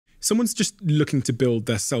someone's just looking to build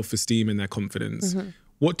their self-esteem and their confidence.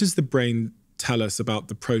 What does the brain tell us about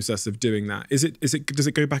the process of doing that? Does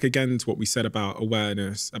it go back again to what we said about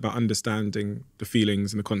awareness, about understanding the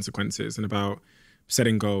feelings and the consequences, and about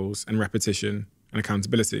setting goals and repetition and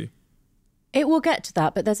accountability? It will get to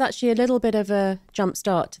that, but there's actually a little bit of a jump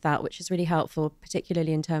start to that, which is really helpful,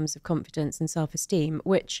 particularly in terms of confidence and self-esteem,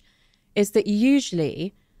 which is that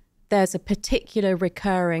usually there's a particular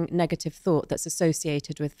recurring negative thought that's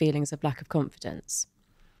associated with feelings of lack of confidence.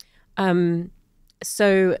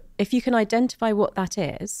 So if you can identify what that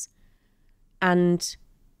is and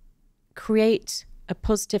create a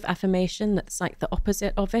positive affirmation that's like the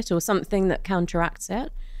opposite of it or something that counteracts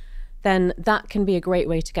it, then that can be a great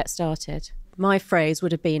way to get started. My phrase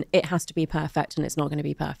would have been, it has to be perfect, and it's not going to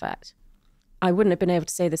be perfect. I wouldn't have been able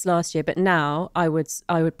to say this last year, but now I would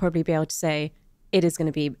probably be able to say, it is going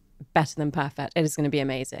to be better than perfect. It is going to be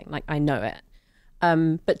amazing. Like, I know it.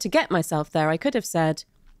 But to get myself there, I could have said,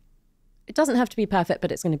 it doesn't have to be perfect,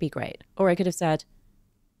 but it's going to be great. Or I could have said,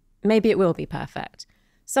 maybe it will be perfect.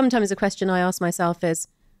 Sometimes a question I ask myself is,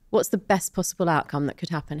 what's the best possible outcome that could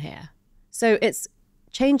happen here? So it's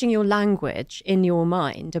changing your language in your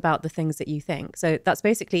mind about the things that you think. So that's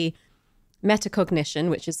basically metacognition,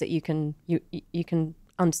 which is that you can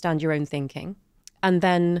understand your own thinking, and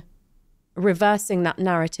then reversing that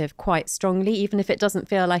narrative quite strongly, even if it doesn't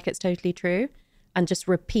feel like it's totally true, and just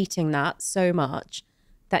repeating that so much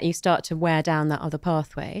that you start to wear down that other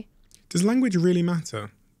pathway. Does language really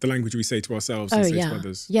matter? The language we say to ourselves and say to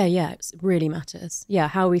others? Yeah, it really matters. Yeah,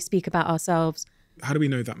 how we speak about ourselves. How do we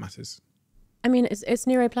know that matters? I mean, it's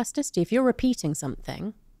neuroplasticity. If you're repeating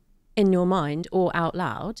something in your mind or out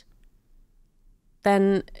loud,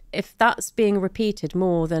 then if that's being repeated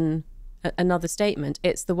more than another statement,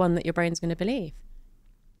 it's the one that your brain's going to believe.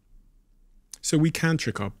 So we can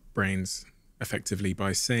trick our brains effectively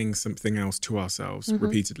by saying something else to ourselves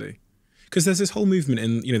repeatedly. Because there's this whole movement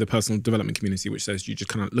in, the personal development community which says you just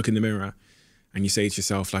kind of look in the mirror and you say to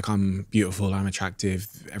yourself, like, I'm beautiful, I'm attractive,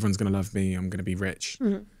 everyone's going to love me, I'm going to be rich.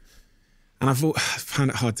 And I've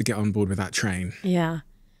found it hard to get on board with that train. Yeah.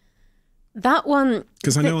 That one...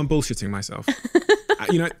 Because I know I'm bullshitting myself.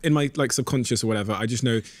 In my subconscious or whatever, I just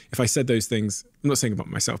know if I said those things, I'm not saying about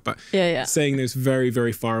myself, but saying those very,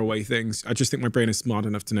 very far away things, I just think my brain is smart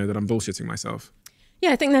enough to know that I'm bullshitting myself. Yeah,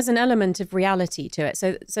 I think there's an element of reality to it.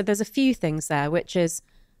 So there's a few things there, which is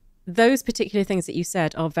those particular things that you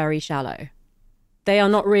said are very shallow. They are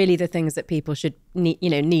not really the things that people should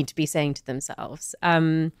need to be saying to themselves.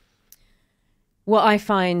 What I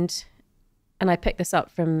find, and I picked this up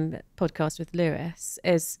from a podcast with Lewis,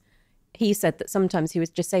 is he said that sometimes he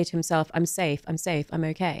would just say to himself, I'm safe, I'm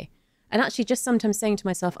okay. And actually just sometimes saying to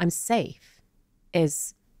myself, I'm safe,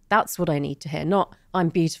 that's what I need to hear, not I'm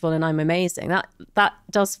beautiful and I'm amazing. That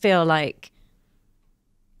does feel like,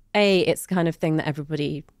 A, it's the kind of thing that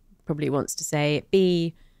everybody probably wants to say.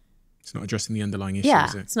 B, it's not addressing the underlying issue,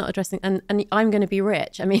 is it? It's not addressing, and I'm going to be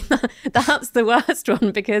rich. I mean, that's the worst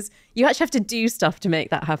one, because you actually have to do stuff to make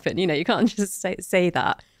that happen. You can't just say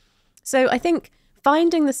that. So I think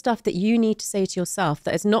finding the stuff that you need to say to yourself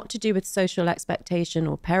that is not to do with social expectation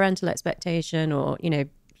or parental expectation or,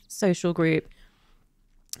 social group,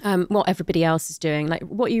 what everybody else is doing, like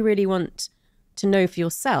what you really want to know for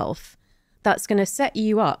yourself, that's going to set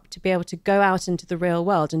you up to be able to go out into the real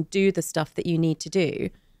world and do the stuff that you need to do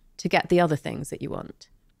to get the other things that you want.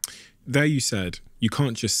 There you said, you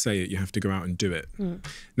can't just say it, you have to go out and do it.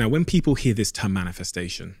 Now, when people hear this term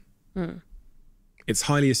manifestation, it's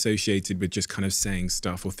highly associated with just kind of saying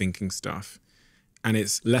stuff or thinking stuff. And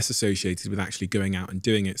it's less associated with actually going out and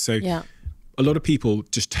doing it. So a lot of people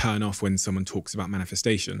just turn off when someone talks about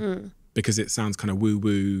manifestation because it sounds kind of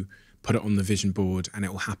woo-woo, put it on the vision board and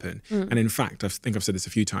it will happen. And in fact, I think I've said this a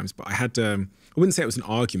few times, but I had, I wouldn't say it was an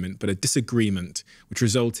argument, but a disagreement, which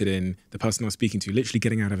resulted in the person I was speaking to literally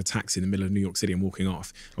getting out of a taxi in the middle of New York City and walking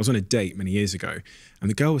off. I was on a date many years ago, and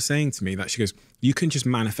the girl was saying to me that she goes, you can just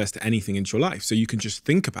manifest anything into your life. So you can just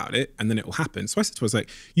think about it and then it will happen. So I said to her, I was like,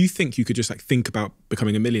 you think you could just think about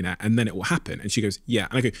becoming a millionaire and then it will happen? And she goes, yeah.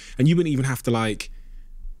 And I go, and you wouldn't even have to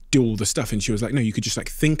do all the stuff. And she was like, no, you could just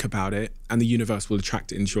think about it and the universe will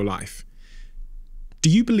attract it into your life. Do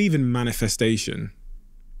you believe in manifestation?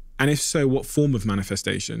 And if so, what form of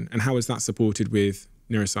manifestation? And how is that supported with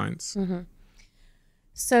neuroscience?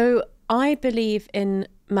 So I believe in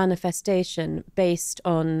manifestation based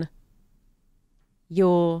on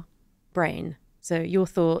your brain. So your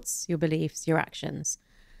thoughts, your beliefs, your actions.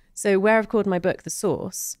 So where I've called my book The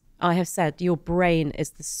Source, I have said your brain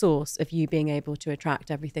is the source of you being able to attract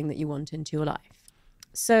everything that you want into your life.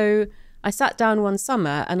 So I sat down one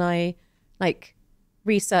summer and I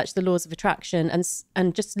researched the laws of attraction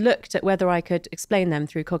and just looked at whether I could explain them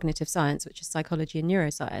through cognitive science, which is psychology and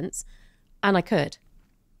neuroscience, and I could.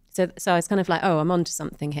 So I was kind of like, oh, I'm onto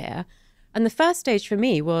something here. And the first stage for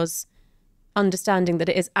me was understanding that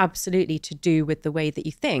it is absolutely to do with the way that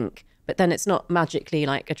you think, but then it's not magically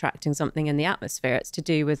like attracting something in the atmosphere. It's to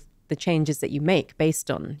do with the changes that you make based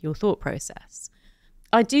on your thought process.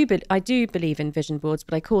 I do believe in vision boards,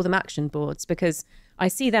 but I call them action boards because I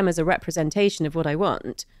see them as a representation of what I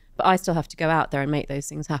want, but I still have to go out there and make those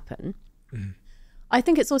things happen. Mm. I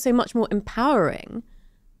think it's also much more empowering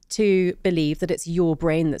to believe that it's your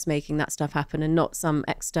brain that's making that stuff happen and not some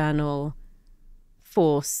external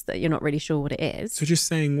force that you're not really sure what it is. So just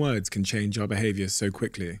saying words can change our behaviour so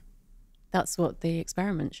quickly. That's what the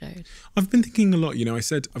experiment showed. I've been thinking a lot, I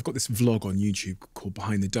said I've got this vlog on YouTube called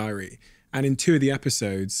Behind the Diary. And in 2 of the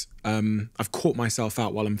episodes, I've caught myself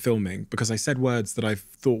out while I'm filming because I said words that I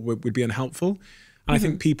thought would be unhelpful. And I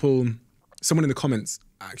think someone in the comments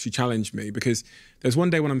actually challenged me because there's one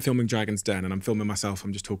day when I'm filming Dragon's Den and I'm filming myself,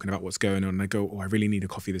 I'm just talking about what's going on and I go, oh, I really need a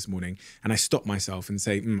coffee this morning. And I stop myself and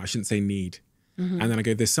say, I shouldn't say need. And then I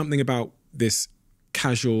go, there's something about this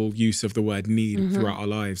casual use of the word need throughout our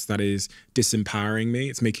lives that is disempowering me.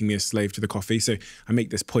 It's making me a slave to the coffee. So I make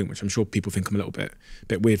this point, which I'm sure people think I'm a little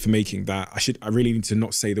bit weird for making, that I really need to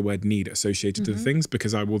not say the word need associated to the things,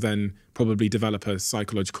 because I will then probably develop a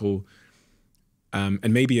psychological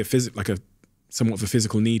and maybe a somewhat of a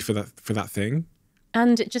physical need for that thing.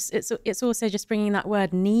 And it's also just bringing that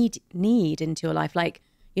word need into your life, like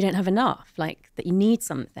you don't have enough, like that you need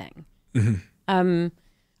something.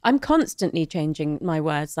 I'm constantly changing my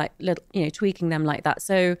words, like little, tweaking them like that.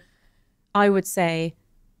 So I would say,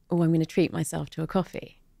 oh, I'm going to treat myself to a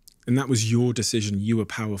coffee. And that was your decision. You were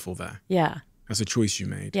powerful there. Yeah. That's a choice you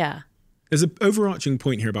made. Yeah. There's an overarching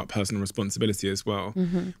point here about personal responsibility as well.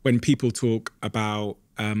 When people talk about,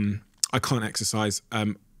 I can't exercise,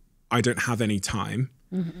 I don't have any time,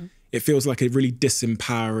 it feels like a really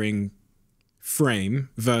disempowering frame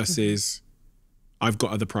versus I've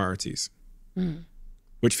got other priorities.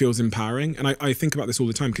 Which feels empowering. And I think about this all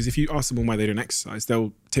the time, because if you ask someone why they don't exercise,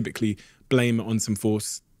 they'll typically blame it on some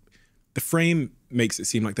force. The frame makes it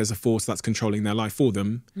seem like there's a force that's controlling their life for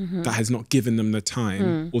them that has not given them the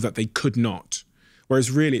time or that they could not.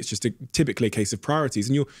 Whereas really it's just typically a case of priorities.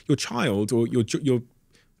 And your child or your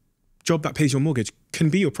job that pays your mortgage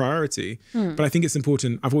can be your priority. But I think it's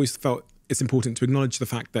important, I've always felt it's important to acknowledge the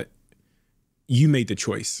fact that you made the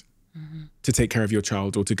choice to take care of your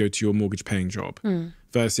child or to go to your mortgage paying job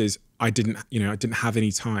versus I didn't have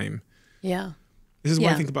any time. Yeah. This is why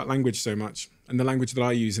I think about language so much and the language that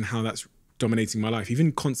I use and how that's dominating my life,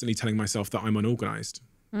 even constantly telling myself that I'm unorganized,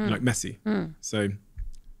 like messy. So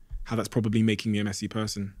how that's probably making me a messy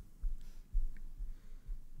person.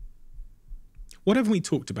 What haven't we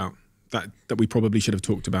talked about that we probably should have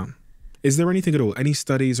talked about? Is there anything at all, any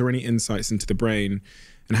studies or any insights into the brain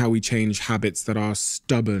and how we change habits that are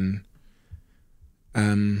stubborn,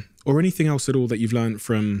 or anything else at all that you've learned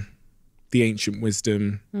from the ancient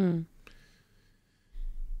wisdom?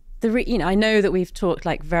 I know that we've talked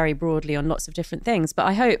like very broadly on lots of different things, but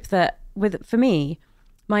I hope that for me,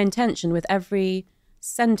 my intention with every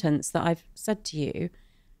sentence that I've said to you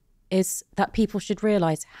is that people should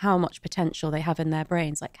realize how much potential they have in their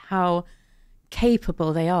brains, like how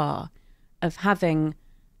capable they are of having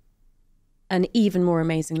an even more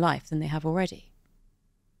amazing life than they have already.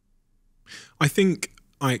 I think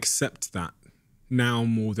I accept that now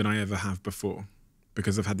more than I ever have before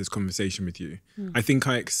because I've had this conversation with you. I think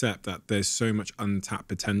I accept that there's so much untapped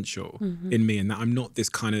potential in me and that I'm not this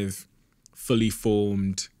kind of fully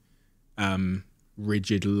formed,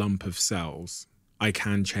 rigid lump of cells. I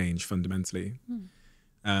can change fundamentally.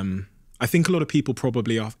 I think a lot of people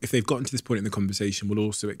probably, if they've gotten to this point in the conversation, will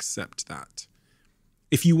also accept that.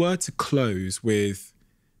 If you were to close with,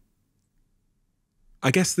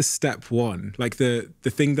 I guess the step one, like the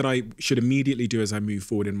thing that I should immediately do as I move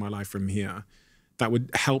forward in my life from here, that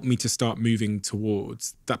would help me to start moving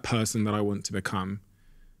towards that person that I want to become,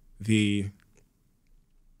 the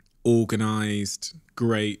organized,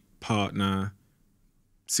 great partner,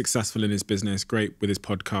 successful in his business, great with his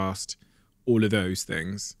podcast, all of those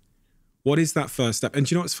things. What is that first step? And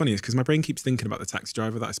do you know what's funny is because my brain keeps thinking about the taxi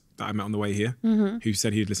driver that I met on the way here, who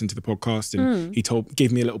said he'd listened to the podcast and he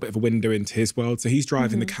gave me a little bit of a window into his world. So he's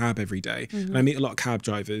driving the cab every day. And I meet a lot of cab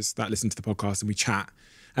drivers that listen to the podcast and we chat.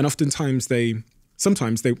 And oftentimes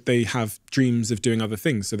sometimes they have dreams of doing other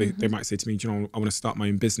things. So they might say to me, do you know, I want to start my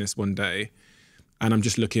own business one day. And I'm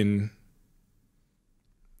just looking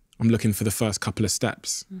for the first couple of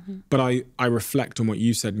steps. But I reflect on what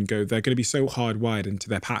you said and go, they're going to be so hardwired into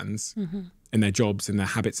their patterns in their jobs, in their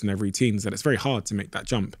habits and their routines, that it's very hard to make that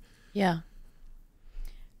jump. Yeah.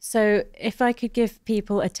 So if I could give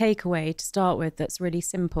people a takeaway to start with that's really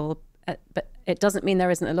simple, but it doesn't mean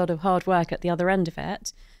there isn't a lot of hard work at the other end of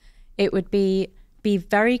it, it would be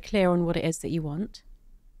very clear on what it is that you want.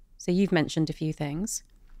 So you've mentioned a few things.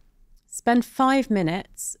 Spend 5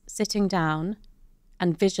 minutes sitting down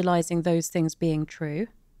and visualizing those things being true,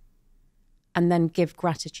 and then give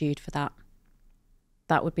gratitude for that.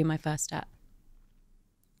 That would be my first step.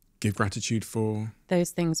 Give gratitude for?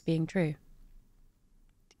 Those things being true.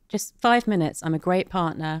 Just 5 minutes. I'm a great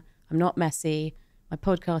partner. I'm not messy. My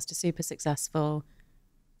podcast is super successful.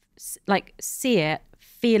 Like, see it,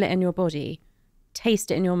 feel it in your body,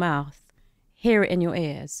 taste it in your mouth, hear it in your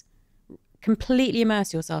ears. Completely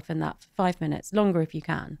immerse yourself in that for 5 minutes, longer if you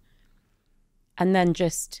can. And then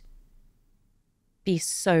just be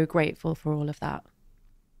so grateful for all of that.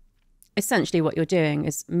 Essentially what you're doing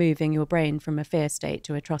is moving your brain from a fear state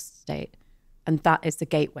to a trust state. And that is the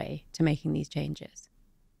gateway to making these changes.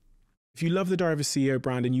 If you love the Diary of a CEO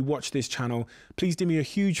brand and you watch this channel, please do me a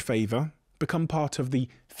huge favor. Become part of the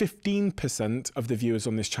 15% of the viewers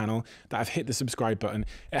on this channel that have hit the subscribe button.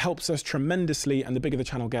 It helps us tremendously, and the bigger the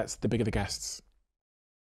channel gets, the bigger the guests.